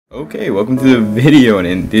Okay, welcome to the video, and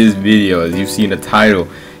in this video, as you've seen the title,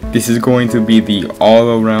 this is going to be the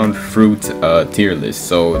all-around fruit tier list.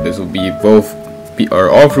 So this will be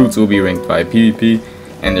all fruits will be ranked by PvP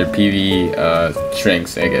and their PvE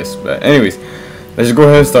strengths, I guess. But anyways, let's just go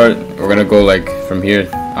ahead and start. We're gonna go like from here,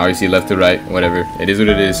 obviously left to right, whatever. It is what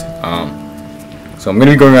it is. So I'm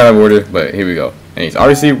gonna be going out of order, but here we go. Anyways,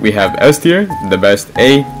 obviously we have S tier, the best.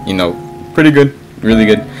 A, you know, pretty good, really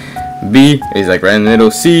good. B is like right in the middle.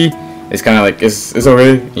 C is kind of like it's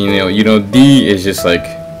okay, you know. D is just like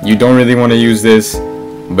you don't really want to use this,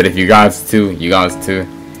 but if you got to, you got to.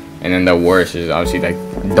 And then the worst is obviously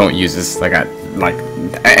like don't use this like at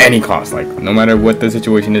any cost. Like no matter what the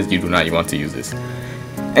situation is, you do not want to use this.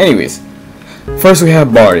 Anyways, first we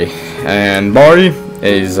have Bari, and Bari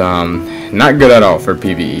is not good at all for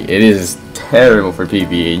PvE. It is terrible for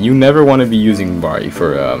PvE. You never want to be using Bari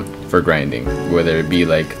for grinding, whether it be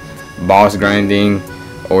like boss grinding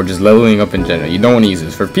or just leveling up in general. You don't want to use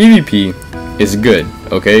this. For PvP, it's good,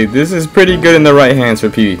 okay? This is pretty good in the right hands for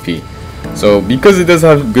PvP. So because it does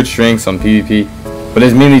have good strengths on PvP, but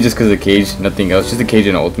it's mainly just because of the cage, nothing else. Just the cage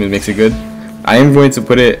and ultimate makes it good. I am going to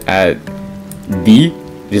put it at D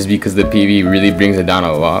just because the PvE really brings it down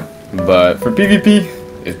a lot. But for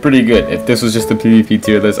PvP, it's pretty good. If this was just a PvP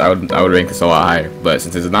tier list, I would rank this a lot higher. But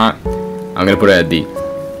since it's not, I'm gonna put it at D.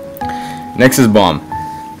 Next is Bomb.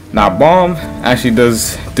 Now Bomb actually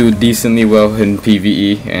does do decently well in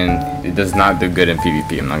PvE, and it does not do good in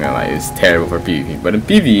PvP. I'm not gonna lie, it's terrible for PvP. But in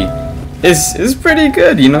PvE, it's pretty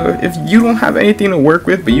good. You know, if you don't have anything to work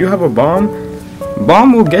with, but you have a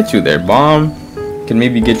Bomb will get you there. Bomb can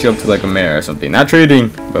maybe get you up to like a mare or something. Not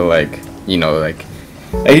trading, but like, you know, like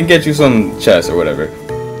it can get you some chests or whatever.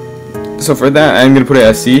 So for that, I'm gonna put it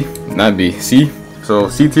as C, not B. C. So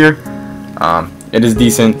C tier. It is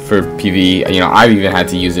decent for PvE. You know, I've even had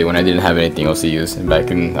to use it when I didn't have anything else to use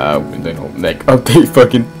back in like update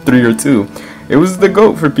fucking 3 or 2. It was the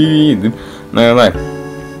GOAT for PvE, dude. Not gonna lie.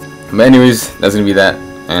 But anyways, that's gonna be that.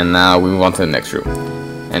 And now we move on to the next group.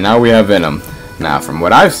 And now we have Venom. Now, from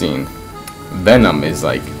what I've seen, Venom is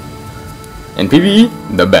like in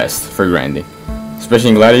PvE the best for grinding, especially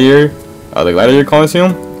in Gladiator, the Gladiator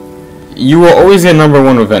Coliseum. You will always get number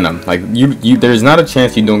 1 with Venom. Like there's not a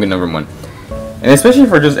chance you don't get number 1. And especially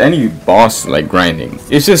for just any boss like grinding,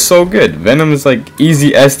 it's just so good. Venom is like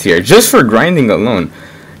easy S tier just for grinding alone.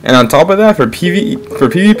 And on top of that, for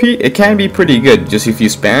PvP, it can be pretty good. Just if you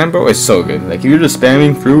spam, bro, it's so good. Like if you're just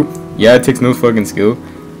spamming fruit, yeah, it takes no fucking skill,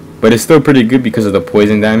 but it's still pretty good because of the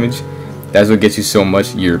poison damage. That's what gets you so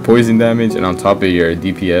much, your poison damage, and on top of your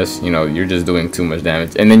DPS, you know, you're just doing too much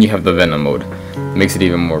damage. And then you have the Venom mode, makes it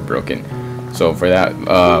even more broken. So for that,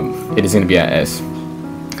 it is gonna be at S.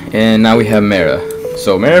 And now we have Mera.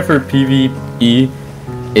 So Mera for PvE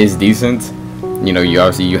is decent. You know, you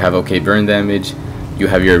have okay burn damage. You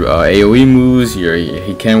have your AoE moves, your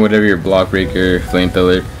whatever, your block breaker, flame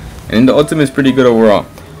pillar, and then the ultimate is pretty good overall.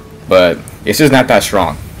 But it's just not that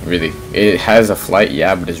strong, really. It has a flight,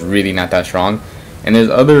 yeah, but it's really not that strong. And there's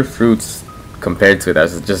other fruits compared to it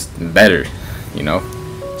that's just better, you know.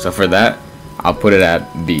 So for that, I'll put it at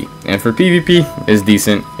B. And for PvP, it's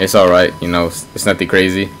decent. It's alright, you know, it's nothing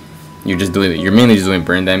crazy. You're mainly just doing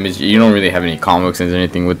burn damage. You don't really have any combo extends or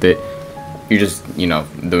anything with it. You're just, you know,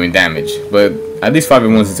 doing damage. But at least 5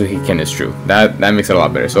 and 1 until he can is true. That makes it a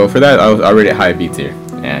lot better. So for that, I'll rate it high B tier.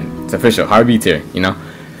 And it's official, high B tier, you know.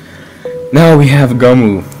 Now we have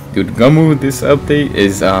Gumu. Dude, Gumu, this update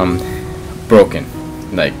is broken.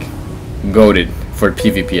 Like, goated for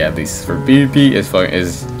PvP at least. For PvP,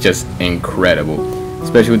 is just incredible.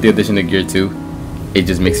 Especially with the addition of Gear 2. It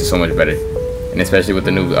just makes it so much better. And especially with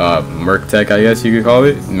the new Merc tech, I guess you could call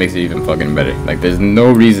it, it makes it even fucking better. Like, there's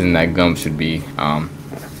no reason that Gum should be,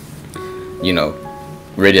 you know,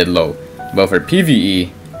 rated low. But for PvE,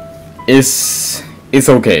 it's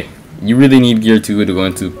okay. You really need Gear 2 to go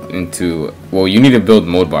into well, you need to build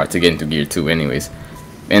Mode Bar to get into Gear 2 anyways.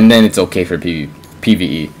 And then it's okay for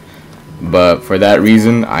PvE. But for that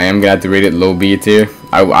reason, I am gonna have to rate it low B tier.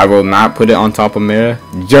 I will not put it on top of Mera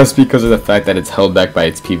just because of the fact that it's held back by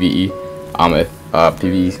its PvE.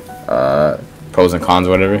 PvE pros and cons,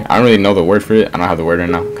 whatever. I don't really know the word for it. I don't have the word right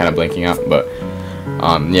now. I'm kind of blanking out. But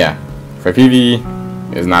yeah, for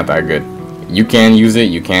PvE, it's not that good. You can use it,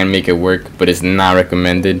 you can make it work, but it's not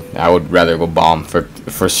recommended. I would rather go Bomb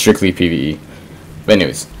for strictly PvE. But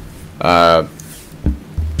anyways,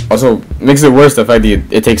 also makes it worse the fact that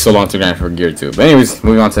it takes so long to grind for Gear 2. But anyways,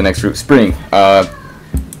 moving on to the next group. Spring,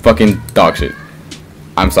 fucking dog shit.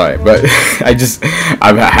 I'm sorry, but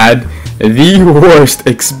I've had the worst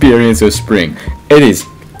experience of Spring. It is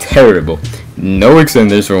terrible. No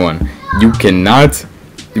extenders for one. You cannot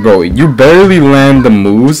bro, you barely land the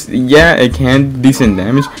moves. Yeah, it can do decent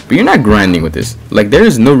damage, but you're not grinding with this. Like, there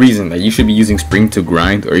is no reason that you should be using Spring to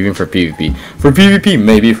grind, or even for PvP. For PvP,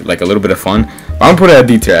 maybe for, like, a little bit of fun. But I'm gonna put it at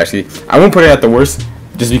D tier, actually. I won't put it at the worst,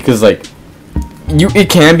 just because, like, it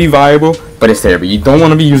can be viable, but it's terrible. You don't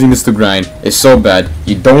want to be using this to grind. It's so bad.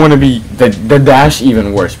 You don't want to be the dash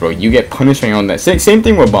even worse, bro. You get punished on that. Same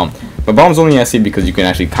thing with bomb, but bomb's only SC because you can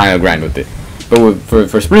actually kind of grind with it. But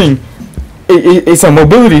for Spring, it's a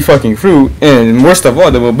mobility fucking fruit, and worst of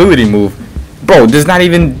all, the mobility move, bro. There's not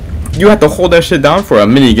even, you have to hold that shit down for a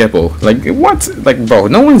mini Geppo. Like, what? Like, bro,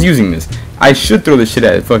 no one's using this. I should throw this shit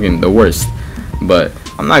at fucking the worst, but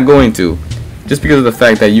I'm not going to, just because of the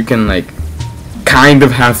fact that you can, like, kind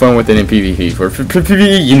of have fun with it in PvP. For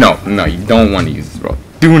PvE, no, you don't want to use this, bro.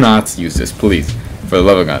 Do not use this, please, for the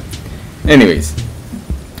love of God. Anyways,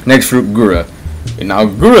 next fruit, Gura. And now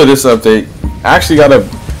Gura, this update actually got a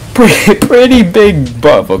pretty big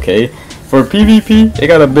buff. Okay, for PvP, it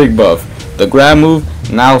got a big buff. The grab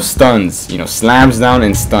move now stuns, slams down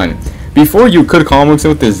and stun. Before, you could combo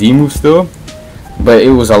with the Z move still, but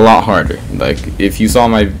it was a lot harder. Like, if you saw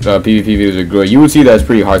my PvP videos with Gura, you would see that it's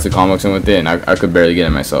pretty hard to combo with it, and I could barely get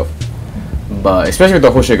it myself. But especially with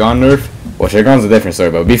the Hoshigan nerf, well, Shigan's a different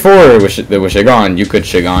story. But before with Shigan, you could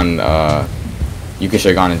Shigan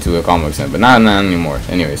into a combo extent, but not anymore.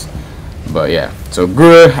 Anyways, but yeah. So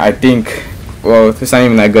Gura, I think, well, it's not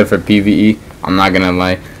even that good for PvE. I'm not gonna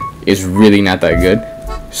lie, it's really not that good.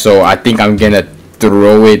 So I think I'm gonna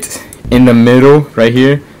throw it in the middle right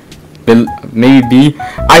here. Maybe B.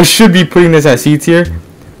 I should be putting this at C tier,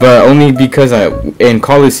 but only because in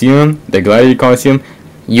Coliseum, the Gladiator Coliseum,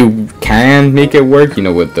 you can make it work,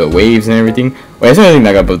 with the waves and everything. Well, it's not anything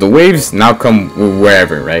like that, but the waves now come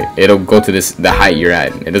wherever, right? It'll go to the height you're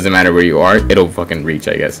at. It doesn't matter where you are. It'll fucking reach,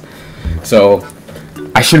 I guess. So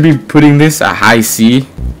I should be putting this at high C,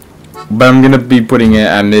 but I'm gonna be putting it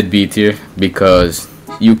at mid B tier because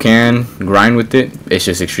you can grind with it. It's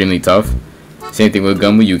just extremely tough. Same thing with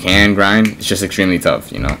Gumbo, you can grind. It's just extremely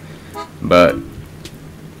tough, But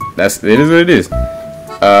it is what it is.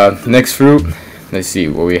 Next fruit. Let's see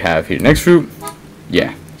what we have here. Next fruit.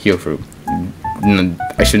 Yeah, heal fruit.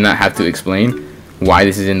 I should not have to explain why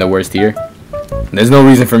this is in the worst tier. There's no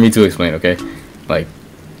reason for me to explain, okay? Like,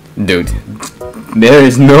 dude, there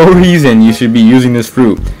is no reason you should be using this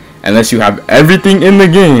fruit unless you have everything in the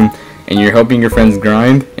game and you're helping your friends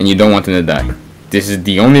grind and you don't want them to die. This is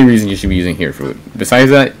the only reason you should be using here fruit.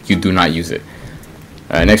 Besides that, you do not use it.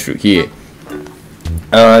 Next fruit, here.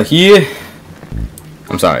 Here,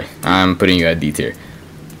 I'm sorry, I'm putting you at D tier.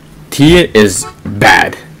 Here is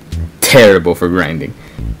bad. Terrible for grinding.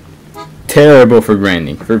 Terrible for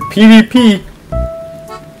grinding. For PvP,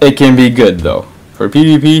 it can be good though. For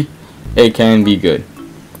PvP, it can be good.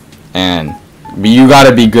 But you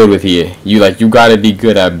gotta be good with here. You gotta be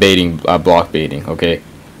good at baiting, block baiting, okay?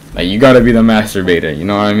 Like, you gotta be the master baiter, you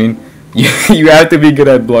know what I mean? You have to be good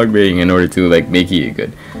at block baiting in order to, like, make it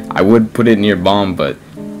good. I would put it near bomb, but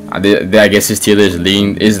I guess this tier is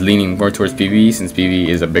leaning more towards PvE, since PvE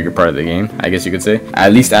is a bigger part of the game, I guess you could say.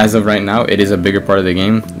 At least as of right now, it is a bigger part of the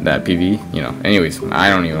game that PvE, Anyways, I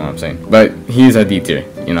don't even know what I'm saying. But he's a D tier,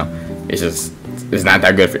 It's not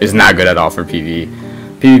that good. It's not good at all for PvE.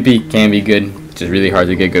 PvP can be good, just really hard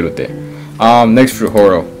to get good with it. Next fruit,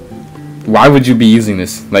 Horo. Why would you be using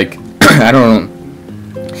this? Like, I don't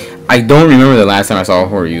remember the last time I saw a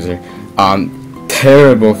Horo user.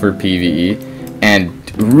 Terrible for PvE and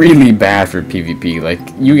really bad for PvP. Like,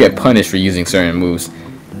 you get punished for using certain moves.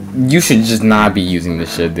 You should just not be using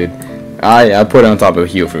this shit, dude. I put it on top of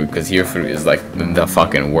heal fruit because heal fruit is like the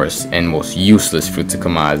fucking worst and most useless fruit to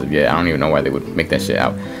come out as of yet. I don't even know why they would make that shit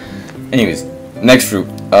out. Anyways, next fruit,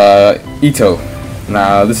 Ito.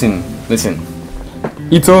 Now listen,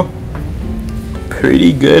 Ito,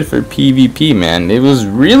 pretty good for PvP, man. It was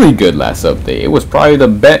really good last update. It was probably the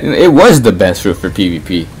best. It was the best fruit for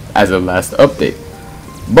PvP as of last update.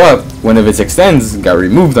 But one of its extends got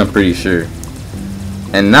removed, I'm pretty sure.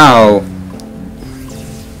 And now,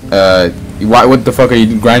 what the fuck are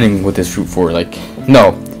you grinding with this fruit for? Like,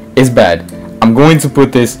 no, it's bad. I'm going to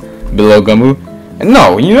put this below Gumbo.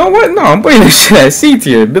 No, you know what? No, I'm putting this shit at C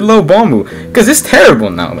tier, below Bombu, because it's terrible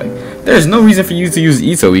now. Like, there's no reason for you to use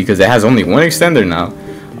Ito because it has only one extender now.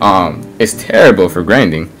 It's terrible for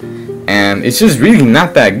grinding, and it's just really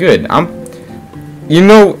not that good. I'm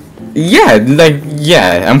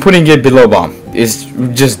putting it below Bomb. It's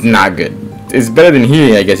just not good. It's better than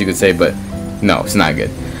here, I guess you could say, but no, it's not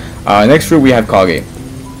good. Next fruit we have Kage.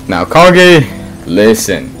 Now Kage,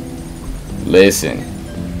 listen.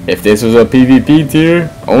 If this was a PvP tier,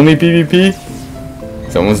 only PvP,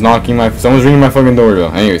 Someone's ringing my fucking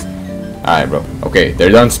doorbell. Anyways, alright, bro. Okay,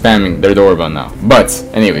 they're done spamming their doorbell now. But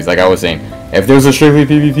anyways, like I was saying, if there's a strictly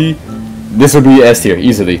PvP, this would be S tier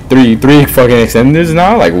easily. Three fucking extenders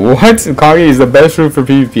now. Like what? Kage is the best fruit for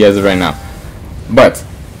PvP as of right now. But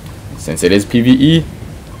since it is PvE,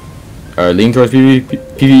 or lean towards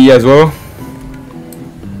PvE as well,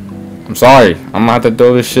 I'm sorry, I'm gonna have to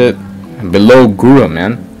throw this shit below Gura,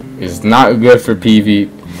 man. It's not good for PvP.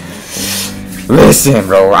 Listen,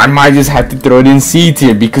 bro, I might just have to throw it in C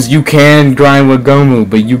tier because you can grind with Gomu,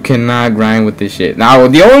 but you cannot grind with this shit. Now,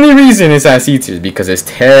 the only reason it's at C tier is because it's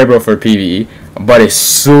terrible for PvE, but it's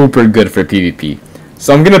super good for PvP.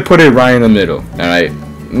 So I'm gonna put it right in the middle, alright?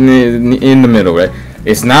 In the middle, right?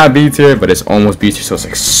 It's not B tier, but it's almost B tier, so it's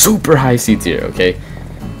like super high C tier, okay?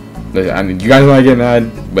 Listen, I mean, you guys might get mad,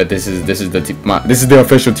 but this is the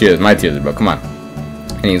official tier, my tiers, bro. Come on.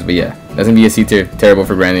 Anyways, but yeah, doesn't be a C tier, terrible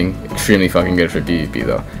for grinding, extremely fucking good for PvP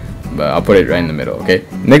though. But I'll put it right in the middle, okay?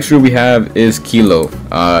 Next rule we have is Kilo.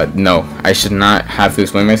 No, I should not have to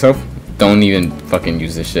explain myself. Don't even fucking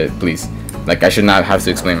use this shit, please. Like, I should not have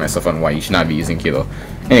to explain myself on why you should not be using Kilo.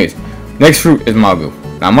 Anyways, next fruit is Magu.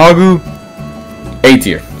 Now Magu, A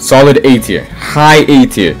tier, solid A tier, high A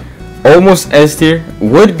tier, almost S tier,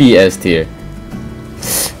 would be S tier,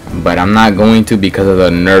 but I'm not going to because of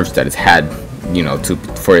the nerfs that it's had, you know,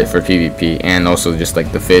 for PvP, and also just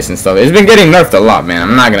like the fist and stuff. It's been getting nerfed a lot, man.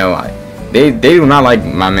 I'm not gonna lie. They do not like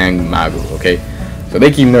my man Magu, okay? So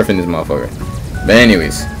they keep nerfing this motherfucker. But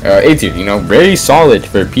anyways, A tier, you know, very solid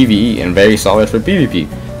for PvE and very solid for PvP.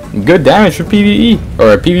 Good damage for PvE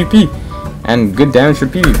or PvP, and good damage for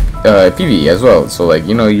PvE as well. So like,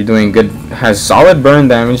 you know, you're doing good. Has solid burn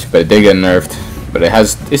damage, but it did get nerfed. But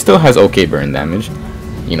it still has okay burn damage.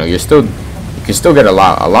 You know, you can still get a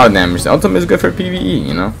lot of damage. The ultimate is good for PvE,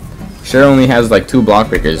 you know. Sure only has like 2 block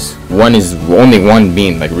breakers. One is only one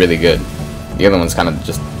being like really good. The other one's kind of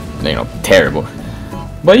just, you know, terrible.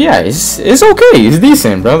 But yeah, it's okay. It's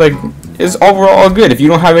decent, bro. Like, it's overall good. If you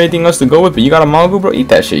don't have anything else to go with, but you got a Magu, bro, eat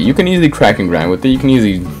that shit. You can easily crack and grind with it. You can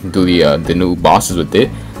easily do the new bosses with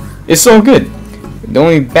it. It's so good. The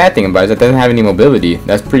only bad thing about it is that it doesn't have any mobility.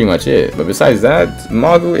 That's pretty much it. But besides that,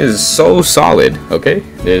 Magu is so solid. Okay,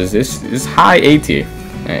 there's this high A tier.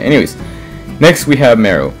 Anyways, next we have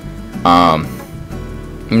Mero.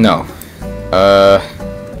 No.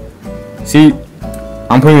 See,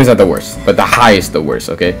 I'm putting this at the worst, but the highest the worst.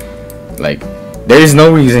 Okay, like there is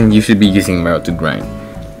no reason you should be using Mero to grind,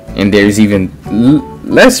 and there's even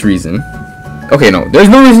less reason. Okay, no, there's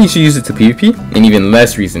no reason you should use it to PvP, and even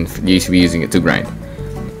less reason you should be using it to grind.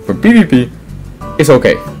 For PvP, it's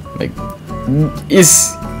okay. Like,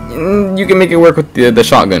 you can make it work with the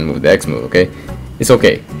shotgun move, the X move, okay? It's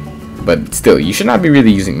okay. But still, you should not be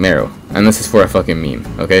really using Mero, unless it's for a fucking meme,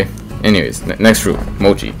 okay? Anyways, next fruit,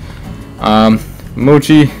 Mochi.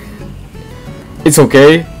 Mochi, it's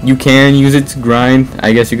okay. You can use it to grind.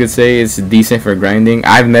 I guess you could say it's decent for grinding.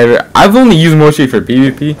 I've only used Mochi for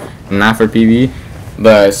PvP, not for PvE.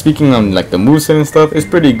 But speaking on like the moveset and stuff, it's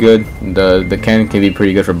pretty good. The cannon can be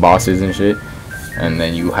pretty good for bosses and shit. And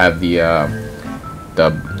then you have the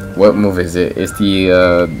what move is it? It's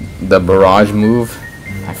the barrage move.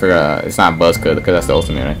 I forgot. It's not Buzzcut because that's the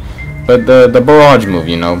ultimate, right? But the barrage move,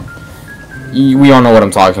 you know. We all know what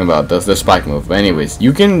I'm talking about. The spike move. But anyways,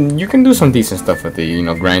 you can do some decent stuff with it. You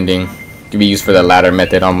know, grinding can be used for the ladder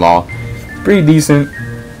method on Law. Pretty decent.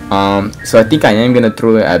 So I think I am gonna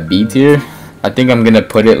throw it at B tier. I think I'm gonna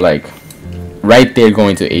put it like right there,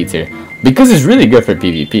 going to A tier, because it's really good for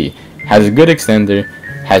PvP. Has a good extender,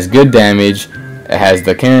 has good damage, it has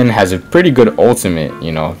the cannon, has a pretty good ultimate,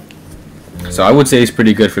 you know. So I would say it's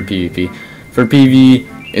pretty good for PvP. For PvE,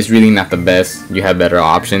 it's really not the best. You have better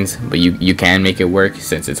options, but you can make it work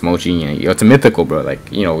since it's Mochi. You know, it's a mythical, bro.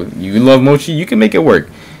 Like, you know, you love Mochi, you can make it work,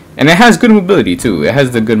 and it has good mobility too. It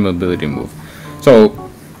has the good mobility move.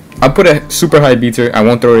 So I put a super high B tier. I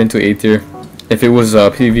won't throw it into A tier. If it was a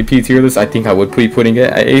PvP tier list, I think I would be putting it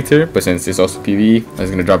at A tier, but since it's also PvE, I was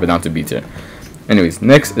gonna drop it down to B tier. Anyways,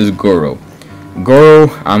 next is Goro. Goro,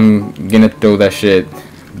 I'm gonna throw that shit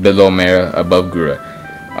below Mera, above Gura.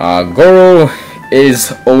 Goro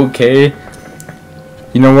is okay.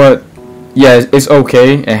 You know what? Yeah, it's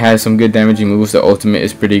okay. It has some good damaging moves. The ultimate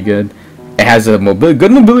is pretty good. It has a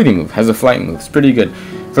good mobility move. Has a flight move. It's pretty good.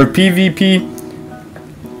 For PvP,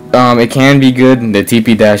 it can be good. The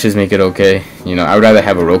TP dashes make it okay. You know, I would rather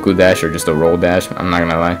have a Roku dash or just a roll dash. I'm not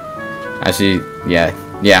gonna lie. Actually, yeah,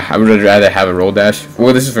 I would rather have a roll dash.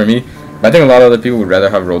 Well, this is for me. But I think a lot of other people would rather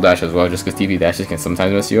have a roll dash as well, just because TP dashes can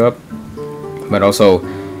sometimes mess you up. But also,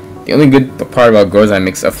 the only good part about Goro is that it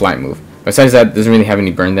makes a flight move. Besides that, it doesn't really have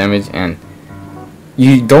any burn damage, and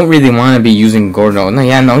you don't really want to be using Goro. No,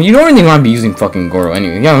 yeah, no, you don't really want to be using fucking Goro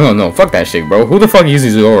anyway. Yeah, no, fuck that shit, bro. Who the fuck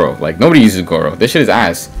uses Goro? Like, nobody uses Goro. This shit is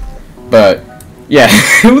ass. But, yeah,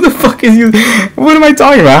 who the fuck is using... What am I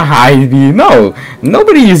talking about? Heidi? No,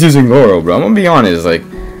 nobody is using Goro, bro. I'm gonna be honest, like,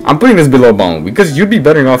 I'm putting this below Bomb, because you'd be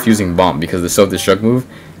better off using Bomb, because the self-destruct move,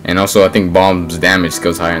 and also I think Bomb's damage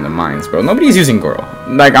goes higher in the mines, bro. Nobody's using Goro.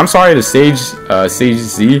 Like, I'm sorry to Sage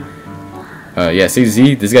Z. Yeah, Sage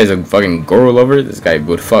Z, this guy's a fucking Goro lover. This guy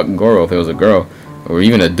would fuck Goro if it was a girl, or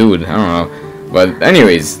even a dude, I don't know. But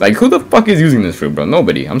anyways, like, who the fuck is using this fruit, bro?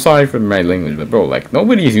 Nobody. I'm sorry for my language, but bro, like,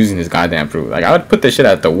 nobody is using this goddamn fruit. Like, I would put this shit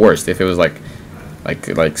at the worst if it was like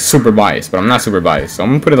super biased, but I'm not super biased, so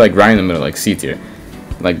I'm gonna put it like right in the middle, like C tier.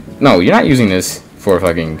 Like, no, you're not using this for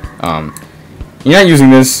fucking you're not using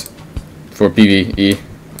this for PVE.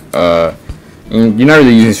 You're not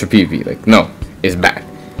really using this for PvP. Like, no, it's bad.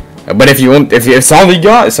 But if it's all you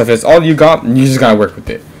got, if it's all you got, you just gotta work with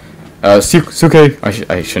it. Tsuki,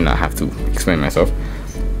 I should not have to explain myself.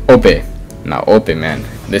 Ope, now Ope, man,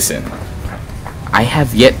 listen. I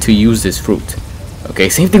have yet to use this fruit. Okay,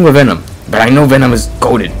 same thing with Venom, but I know Venom is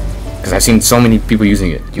goated because I've seen so many people using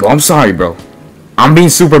it. Yo, I'm sorry, bro. I'm being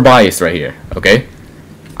super biased right here. Okay,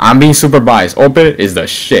 I'm being super biased. Ope is the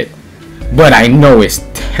shit, but I know it's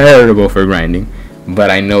terrible for grinding. But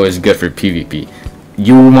I know it's good for PvP.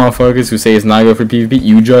 You motherfuckers who say it's not good for PvP,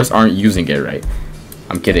 you just aren't using it right.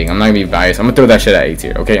 I'm kidding. I'm not gonna be biased. I'm gonna throw that shit at A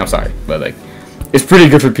tier. Okay, I'm sorry, but like, it's pretty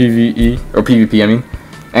good for PvE or PvP. I mean,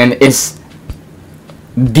 and it's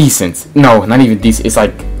decent. No, not even decent. It's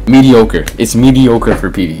like mediocre. It's mediocre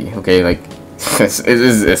for PvE. Okay, like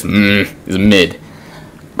it's mid.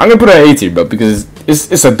 I'm gonna put it at A tier, but because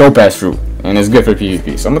it's a dope ass fruit and it's good for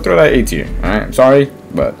PvP, so I'm gonna throw that at A tier. All right, I'm sorry,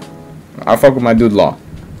 but I fuck with my dude Law,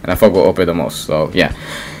 and I fuck with Ope the most. So yeah.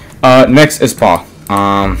 Next is Paw.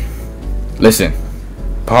 Listen.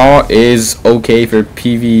 Paw is okay for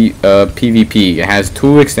PvP. It has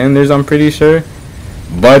 2 extenders, I'm pretty sure,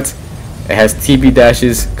 but it has TP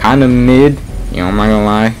dashes, kind of mid. You know, I'm not gonna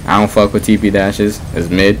lie, I don't fuck with TP dashes. It's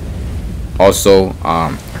mid. Also,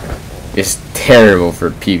 it's terrible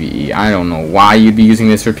for PvE. I don't know why you'd be using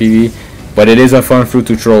this for PvE, but it is a fun fruit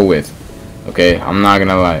to troll with. Okay, I'm not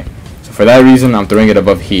gonna lie. So for that reason, I'm throwing it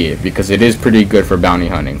above here because it is pretty good for bounty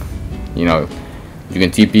hunting. You know, you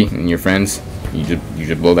can TP and your friends. You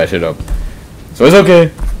just blow that shit up. So it's okay,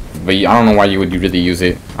 but I don't know why you would really use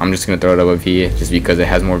it. I'm just gonna throw it above here just because it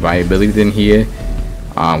has more viability than here.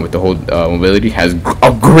 With the whole mobility, has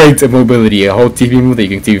a great mobility, a whole TP move that you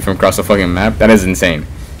can TP from across the fucking map. That is insane.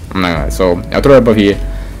 I'm not gonna lie. So I'll throw it above here,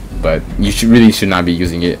 but you really should not be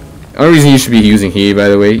using it. The only reason you should be using here, by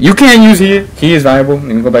the way, you can use here. He is viable.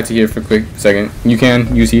 Let me go back to here for a quick second. You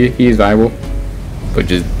can use here. He is viable, but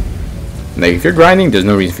just like, if you're grinding, there's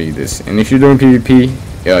no reason for you this. And if you're doing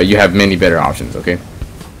PvP, you have many better options, okay?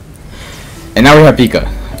 And now we have Pika.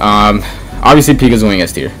 Obviously Pika's going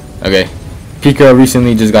S tier, okay? Pika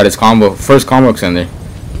recently just got his first combo extender.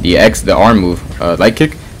 The R move, light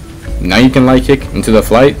kick. Now you can light kick into the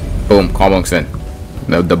flight, boom, combo extend.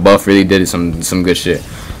 The buff really did some good shit.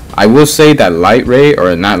 I will say that light ray,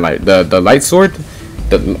 or not light, the light sword,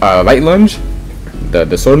 the light lunge,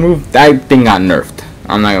 the sword move, that thing got nerfed.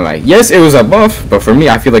 I'm not gonna lie. Yes, it was a buff, but for me,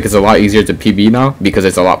 I feel like it's a lot easier to PB now because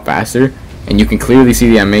it's a lot faster, and you can clearly see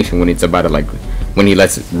the animation when it's about to, like, when he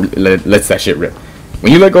lets that shit rip.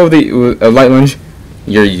 When you let go of the light lunge,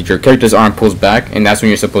 your character's arm pulls back, and that's when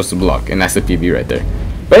you're supposed to block, and that's the PB right there.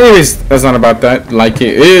 But anyways, that's not about that. Like,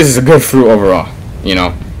 it is a good fruit overall. You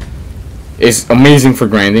know, it's amazing for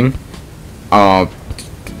grinding.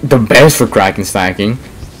 The best for cracking stacking.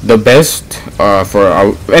 The best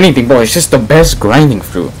for anything, bro. It's just the best grinding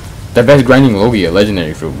fruit. The best grinding Logia,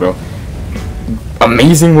 legendary fruit, bro.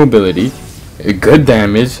 Amazing mobility, good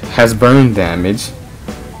damage, has burn damage,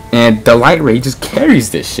 and the light ray just carries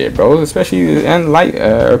this shit, bro. Especially and light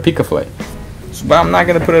or Pika Flight. So, but I'm not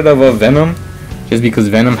gonna put it above Venom, just because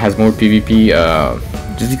Venom has more PvP.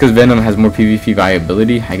 Just because Venom has more PvP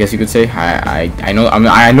viability, I guess you could say. I know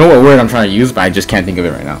what word I'm trying to use, but I just can't think of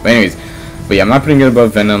it right now. But anyways. But yeah, I'm not putting it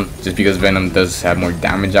above Venom just because Venom does have more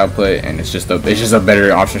damage output, and it's just a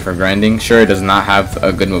better option for grinding. Sure, it does not have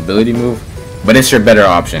a good mobility move, but it's your better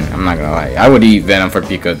option. I'm not gonna lie. I would eat Venom for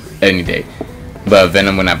Pika any day, but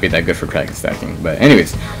Venom would not be that good for cracking stacking. But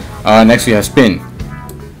anyways, next we have Spin.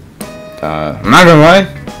 I'm not gonna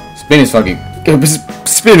lie, Spin is fucking.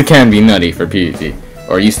 Spin can be nutty for PvP,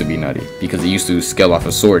 or it used to be nutty because it used to scale off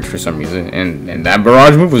a sword for some reason, and that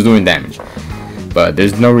barrage move was doing damage. But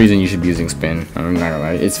there's no reason you should be using Spin. I'm not gonna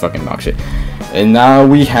lie, it's fucking dog shit. And now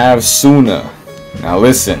we have Suna. Now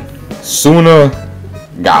listen, Suna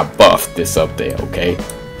got buffed this update, okay?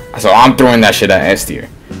 So I'm throwing that shit at S tier.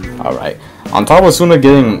 Alright. On top of Suna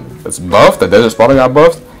getting it's buffed, the Desert Spotter got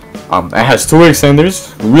buffed. It has 2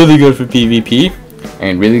 extenders, really good for PvP,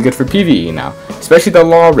 and really good for PvE now. Especially the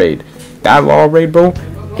Law Raid. That Law Raid, bro,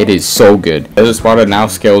 it is so good. Desert Spotter now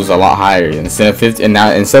scales a lot higher. Instead of 50, and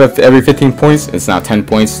now instead of every 15 points, it's now 10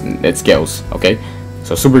 points. It scales, okay?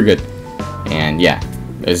 So super good. And yeah,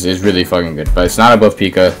 it's really fucking good. But it's not above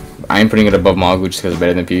Pika. I am putting it above Magu just because it's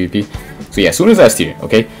better than PvP. So yeah, Suna's S tier,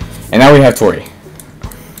 okay? And now we have Tori.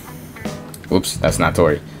 Oops, that's not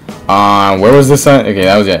Tori. Where was this at? Okay,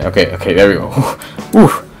 that was it. Okay, there we go. Whew.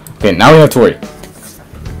 Okay, now we have Tori.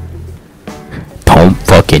 Don't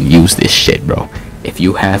fucking use this shit, bro. If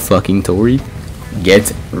you have fucking Tori,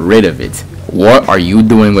 get rid of it. What are you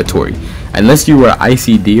doing with Tori? Unless you were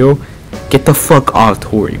ICDO, get the fuck off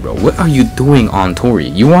Tori, bro. What are you doing on Tori?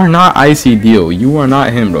 You are not ICDO. You are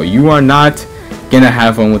not him, bro. You are not gonna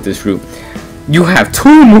have fun with this fruit. You have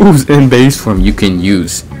 2 moves in base form you can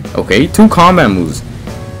use. Okay, 2 combat moves.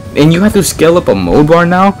 And you have to scale up a mode bar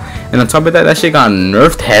now. And on top of that, that shit got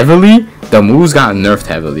nerfed heavily. The moves got nerfed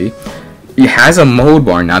heavily. It has a mode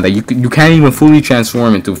bar now that you can't even fully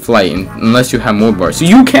transform into flight unless you have mode bar. So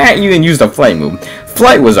you can't even use the flight move.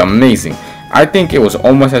 Flight was amazing. I think it was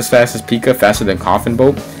almost as fast as Pika, faster than Coffin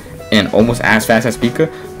Boat, and almost as fast as Pika.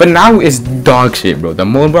 But now it's dog shit, bro. The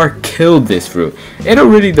mode bar killed this fruit. It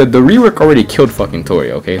already the rework already killed fucking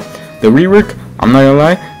Tori. Okay, the rework, I'm not gonna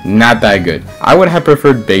lie, not that good. I would have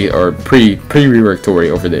preferred bait or pre rework Tori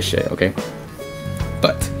over this shit. Okay,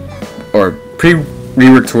 or pre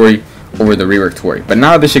rework Tori over the rework Tori. But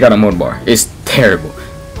now this shit got a mode bar. It's terrible.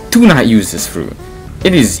 Do not use this fruit.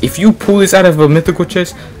 It is, if you pull this out of a mythical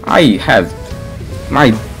chest, I have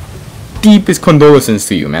my deepest condolences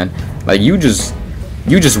to you, man. Like you just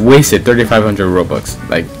wasted 3,500 Robux.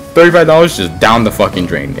 Like $35 just down the fucking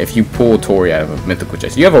drain if you pull Tori out of a mythical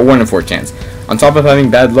chest. You have a 1 in 4 chance. On top of having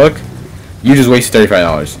bad luck, you just wasted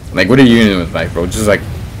 $35. Like what are you gonna do with life, bro? Just like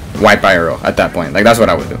wipe IRL at that point. Like that's what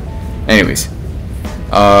I would do. Anyways,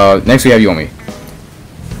 next we have Yomi.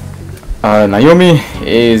 Naomi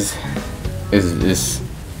is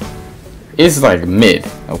like mid,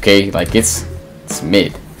 okay? Like it's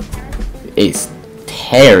mid. It's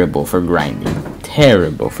terrible for grinding.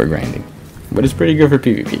 Terrible for grinding. But it's pretty good for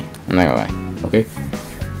PvP. I'm not gonna lie. Okay?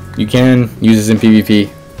 You can use this in PvP,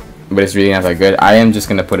 but it's really not that good. I am just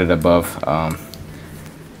gonna put it above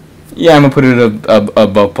yeah, I'm gonna put it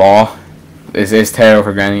above Paul. It's terrible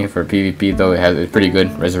for grinding. For PvP though, it's pretty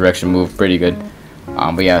good. Resurrection move, pretty good.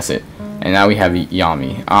 But yeah, that's it. And now we have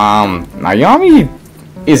Yami. Now Yami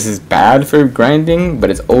is bad for grinding, but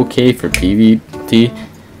it's okay for PvP.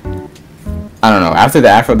 I don't know. After the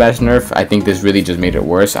Afro Dash nerf, I think this really just made it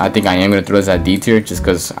worse. I think I am gonna throw this at D tier just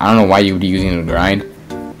because I don't know why you would be using it to grind.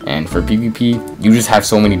 And for PvP, you just have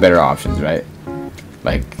so many better options, right?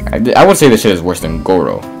 Like I would say this shit is worse than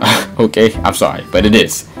Goro. Okay, I'm sorry, but it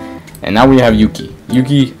is. And now we have Yuki.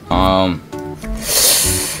 Yuki, I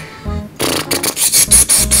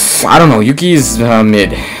don't know. Yuki is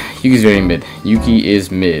mid. Yuki's very mid. Yuki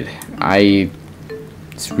is mid.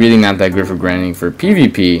 It's really not that good for grinding. For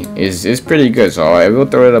PvP, is pretty good. So I will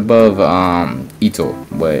throw it above Ito.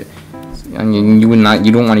 But I mean, you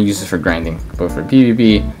don't want to use this for grinding. But for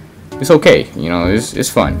PvP, it's okay. You know, it's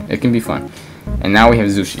fun. It can be fun. And now we have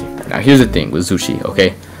Zushi. Now here's the thing with Zushi.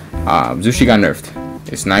 Okay, Zushi got nerfed.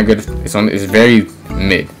 It's not good. It's very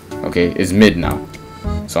mid. Okay, it's mid now.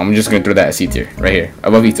 So I'm just gonna throw that at C tier right here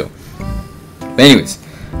above Ito. But anyways,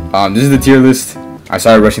 this is the tier list. I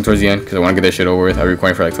started rushing towards the end because I want to get this shit over with. I've been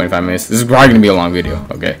recording for like 25 minutes. This is probably gonna be a long video.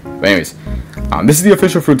 Okay, but anyways, this is the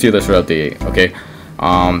official fruit tier list for update 8. Okay,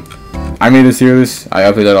 I made this tier list. I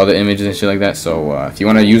uploaded all the images and shit like that. So if you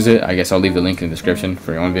want to use it, I guess I'll leave the link in the description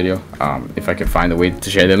for your own video. If I can find a way to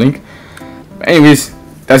share the link. But anyways,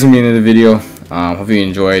 that's gonna be the end of the video. Hope you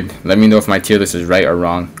enjoyed. Let me know if my tier list is right or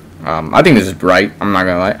wrong. I think this is right. I'm not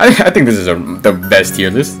gonna lie. I think this is the best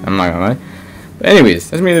tier list. I'm not gonna lie. But anyways,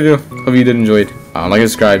 that's me in the video. Hope you did enjoy it. Like and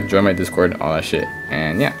subscribe, join my Discord, all that shit.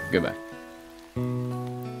 And yeah, goodbye.